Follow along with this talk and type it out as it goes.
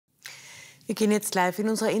Wir gehen jetzt live in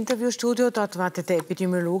unser Interviewstudio. Dort wartet der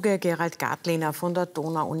Epidemiologe Gerald Gartlehner von der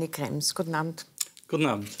Donau-Uni Krems. Guten Abend. Guten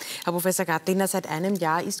Abend. Herr Professor Gartlehner, seit einem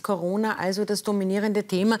Jahr ist Corona also das dominierende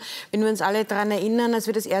Thema. Wenn wir uns alle daran erinnern, als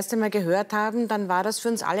wir das erste Mal gehört haben, dann war das für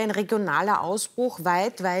uns alle ein regionaler Ausbruch,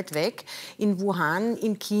 weit, weit weg, in Wuhan,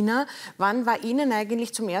 in China. Wann war Ihnen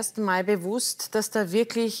eigentlich zum ersten Mal bewusst, dass da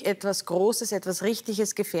wirklich etwas Großes, etwas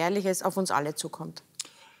Richtiges, Gefährliches auf uns alle zukommt?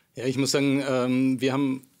 Ja, ich muss sagen, wir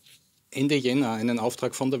haben Ende Jänner einen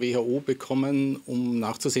Auftrag von der WHO bekommen, um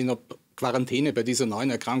nachzusehen, ob Quarantäne bei dieser neuen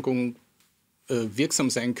Erkrankung wirksam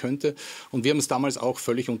sein könnte. Und wir haben es damals auch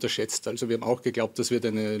völlig unterschätzt. Also wir haben auch geglaubt, das wird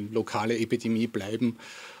eine lokale Epidemie bleiben.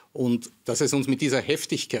 Und dass es uns mit dieser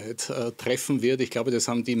Heftigkeit treffen wird, ich glaube, das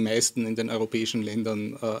haben die meisten in den europäischen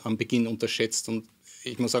Ländern am Beginn unterschätzt. Und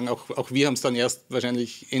ich muss sagen, auch wir haben es dann erst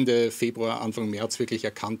wahrscheinlich Ende Februar, Anfang März wirklich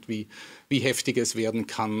erkannt, wie heftig es werden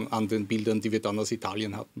kann an den Bildern, die wir dann aus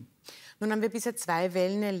Italien hatten. Nun haben wir bisher zwei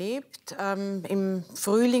Wellen erlebt. Im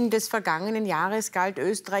Frühling des vergangenen Jahres galt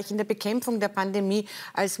Österreich in der Bekämpfung der Pandemie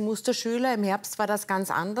als Musterschüler. Im Herbst war das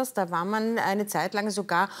ganz anders. Da war man eine Zeit lang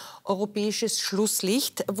sogar europäisches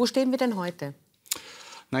Schlusslicht. Wo stehen wir denn heute?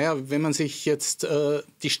 Naja, wenn man sich jetzt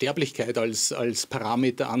die Sterblichkeit als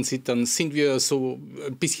Parameter ansieht, dann sind wir so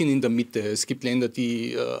ein bisschen in der Mitte. Es gibt Länder,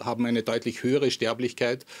 die haben eine deutlich höhere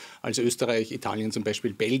Sterblichkeit als Österreich, Italien zum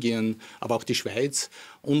Beispiel, Belgien, aber auch die Schweiz.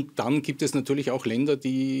 Und dann gibt es natürlich auch Länder,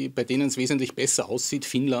 bei denen es wesentlich besser aussieht.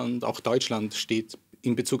 Finnland, auch Deutschland steht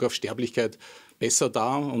in Bezug auf Sterblichkeit besser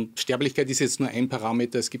da. Und Sterblichkeit ist jetzt nur ein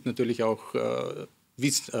Parameter. Es gibt natürlich auch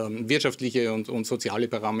wirtschaftliche und soziale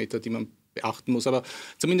Parameter, die man beachten muss. Aber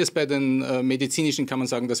zumindest bei den medizinischen kann man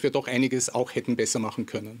sagen, dass wir doch einiges auch hätten besser machen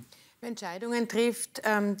können. Wer Entscheidungen trifft,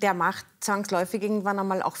 der macht zwangsläufig irgendwann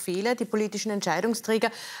einmal auch Fehler. Die politischen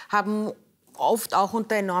Entscheidungsträger haben oft auch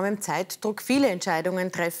unter enormem Zeitdruck viele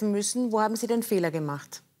Entscheidungen treffen müssen. Wo haben Sie denn Fehler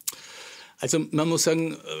gemacht? Also man muss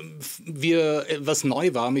sagen, was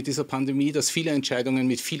neu war mit dieser Pandemie, dass viele Entscheidungen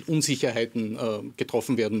mit viel Unsicherheiten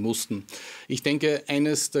getroffen werden mussten. Ich denke,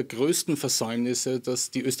 eines der größten Versäumnisse, das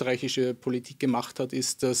die österreichische Politik gemacht hat,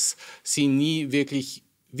 ist, dass sie nie wirklich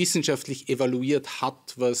wissenschaftlich evaluiert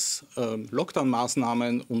hat, was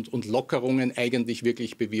Lockdown-Maßnahmen und Lockerungen eigentlich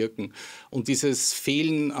wirklich bewirken. Und dieses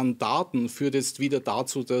Fehlen an Daten führt jetzt wieder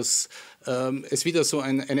dazu, dass es wieder so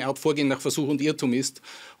eine Art Vorgehen nach Versuch und Irrtum ist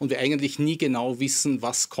und wir eigentlich nie genau wissen,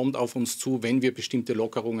 was kommt auf uns zu, wenn wir bestimmte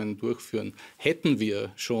Lockerungen durchführen. Hätten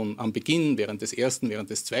wir schon am Beginn, während des ersten, während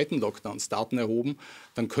des zweiten Lockdowns Daten erhoben,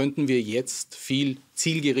 dann könnten wir jetzt viel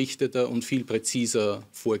zielgerichteter und viel präziser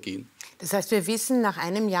vorgehen. Das heißt, wir wissen nach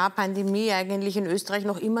einem Jahr Pandemie eigentlich in Österreich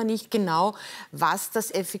noch immer nicht genau, was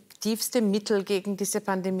das effektivste Mittel gegen diese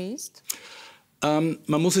Pandemie ist? Man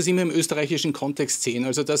muss es immer im österreichischen Kontext sehen.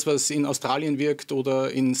 Also das, was in Australien wirkt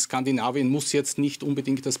oder in Skandinavien, muss jetzt nicht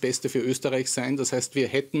unbedingt das Beste für Österreich sein. Das heißt, wir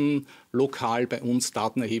hätten lokal bei uns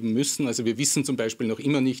Daten erheben müssen. Also wir wissen zum Beispiel noch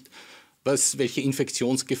immer nicht, welche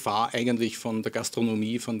Infektionsgefahr eigentlich von der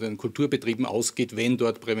Gastronomie, von den Kulturbetrieben ausgeht, wenn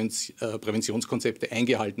dort Präventionskonzepte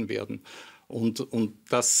eingehalten werden. Und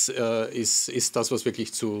das ist das, was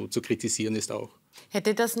wirklich zu kritisieren ist auch.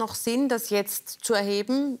 Hätte das noch Sinn, das jetzt zu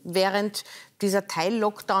erheben, während dieser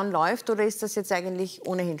Teil-Lockdown läuft, oder ist das jetzt eigentlich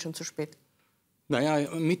ohnehin schon zu spät?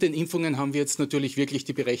 Naja, mit den Impfungen haben wir jetzt natürlich wirklich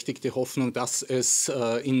die berechtigte Hoffnung, dass es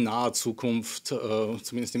in naher Zukunft,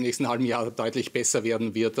 zumindest im nächsten halben Jahr, deutlich besser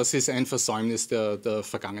werden wird. Das ist ein Versäumnis der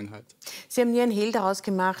Vergangenheit. Sie haben nie ein Hehl daraus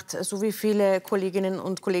gemacht, so wie viele Kolleginnen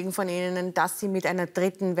und Kollegen von Ihnen, dass Sie mit einer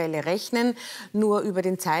dritten Welle rechnen. Nur über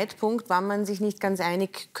den Zeitpunkt war man sich nicht ganz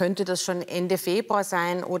einig, könnte das schon Ende Februar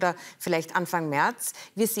sein oder vielleicht Anfang März.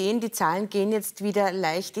 Wir sehen, die Zahlen gehen jetzt wieder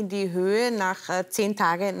leicht in die Höhe nach 10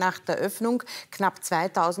 Tagen nach der Öffnung. Knapp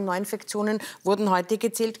 2000 Neuinfektionen wurden heute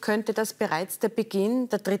gezählt. Könnte das bereits der Beginn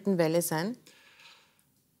der dritten Welle sein?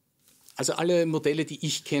 Also alle Modelle, die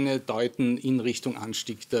ich kenne, deuten in Richtung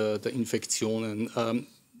Anstieg der Infektionen.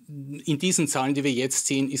 In diesen Zahlen, die wir jetzt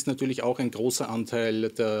sehen, ist natürlich auch ein großer Anteil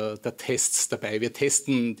der Tests dabei. Wir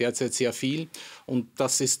testen derzeit sehr viel und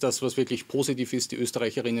das ist das, was wirklich positiv ist. Die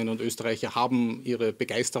Österreicherinnen und Österreicher haben ihre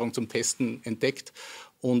Begeisterung zum Testen entdeckt.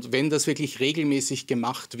 Und wenn das wirklich regelmäßig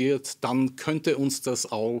gemacht wird, dann könnte uns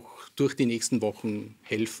das auch durch die nächsten Wochen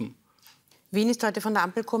helfen. Wien ist heute von der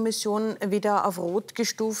Ampelkommission wieder auf Rot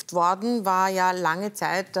gestuft worden, war ja lange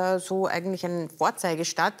Zeit so eigentlich eine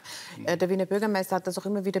Vorzeigestadt. Der Wiener Bürgermeister hat das auch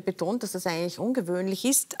immer wieder betont, dass das eigentlich ungewöhnlich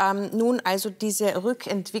ist. Nun also diese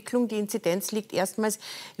Rückentwicklung, die Inzidenz liegt erstmals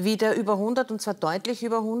wieder über 100 und zwar deutlich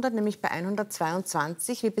über 100, nämlich bei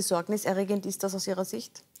 122. Wie besorgniserregend ist das aus Ihrer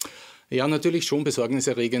Sicht? Ja, natürlich schon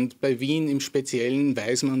besorgniserregend. Bei Wien im Speziellen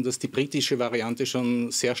weiß man, dass die britische Variante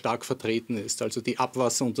schon sehr stark vertreten ist. Also die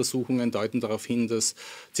Abwasseruntersuchungen deuten darauf hin, dass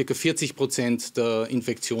ca. 40% der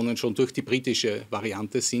Infektionen schon durch die britische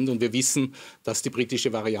Variante sind. Und wir wissen, dass die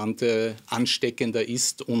britische Variante ansteckender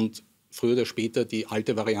ist und früher oder später die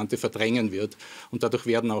alte Variante verdrängen wird. Und dadurch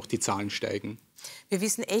werden auch die Zahlen steigen. Wir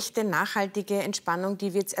wissen, echte, nachhaltige Entspannung,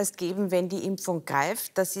 die wird es erst geben, wenn die Impfung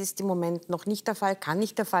greift. Das ist im Moment noch nicht der Fall, kann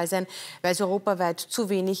nicht der Fall sein, weil es europaweit zu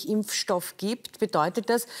wenig Impfstoff gibt. Bedeutet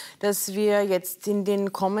das, dass wir jetzt in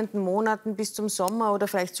den kommenden Monaten bis zum Sommer oder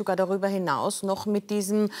vielleicht sogar darüber hinaus noch mit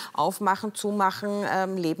diesem Aufmachen,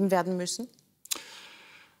 Zumachen leben werden müssen?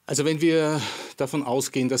 Also wenn wir davon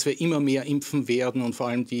ausgehen, dass wir immer mehr impfen werden und vor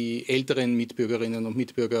allem die älteren Mitbürgerinnen und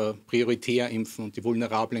Mitbürger prioritär impfen und die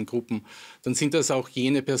vulnerablen Gruppen, dann sind das auch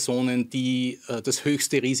jene Personen, die das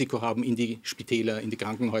höchste Risiko haben, in die Spitäler, in die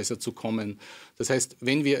Krankenhäuser zu kommen. Das heißt,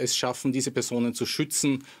 wenn wir es schaffen, diese Personen zu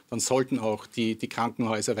schützen, dann sollten auch die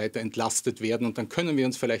Krankenhäuser weiter entlastet werden und dann können wir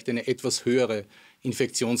uns vielleicht eine etwas höhere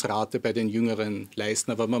Infektionsrate bei den Jüngeren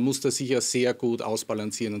leisten. Aber man muss das sicher sehr gut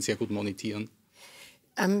ausbalancieren und sehr gut monitieren.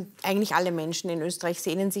 Eigentlich alle Menschen in Österreich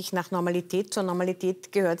sehnen sich nach Normalität. Zur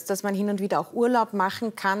Normalität gehört es, dass man hin und wieder auch Urlaub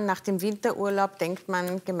machen kann. Nach dem Winterurlaub denkt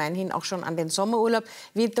man gemeinhin auch schon an den Sommerurlaub.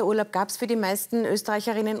 Winterurlaub gab es für die meisten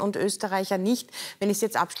Österreicherinnen und Österreicher nicht. Wenn ich Sie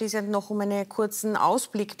jetzt abschließend noch um einen kurzen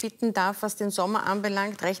Ausblick bitten darf, was den Sommer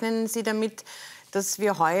anbelangt, rechnen Sie damit, dass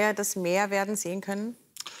wir heuer das Meer werden sehen können?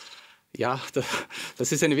 Ja,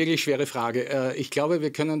 das ist eine wirklich schwere Frage. Ich glaube,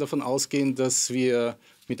 wir können davon ausgehen, dass wir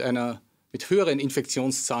mit höheren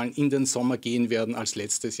Infektionszahlen in den Sommer gehen werden als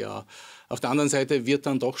letztes Jahr. Auf der anderen Seite wird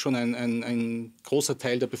dann doch schon ein großer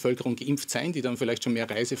Teil der Bevölkerung geimpft sein, die dann vielleicht schon mehr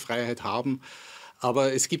Reisefreiheit haben.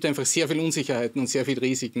 Aber es gibt einfach sehr viel Unsicherheiten und sehr viel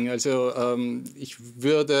Risiken. Also ich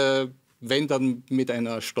würde, wenn dann, mit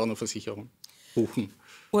einer Stornoversicherung buchen.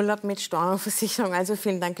 Urlaub mit Stornoversicherung. Also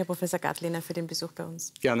vielen Dank, Herr Professor Gartlehner, für den Besuch bei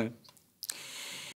uns. Gerne.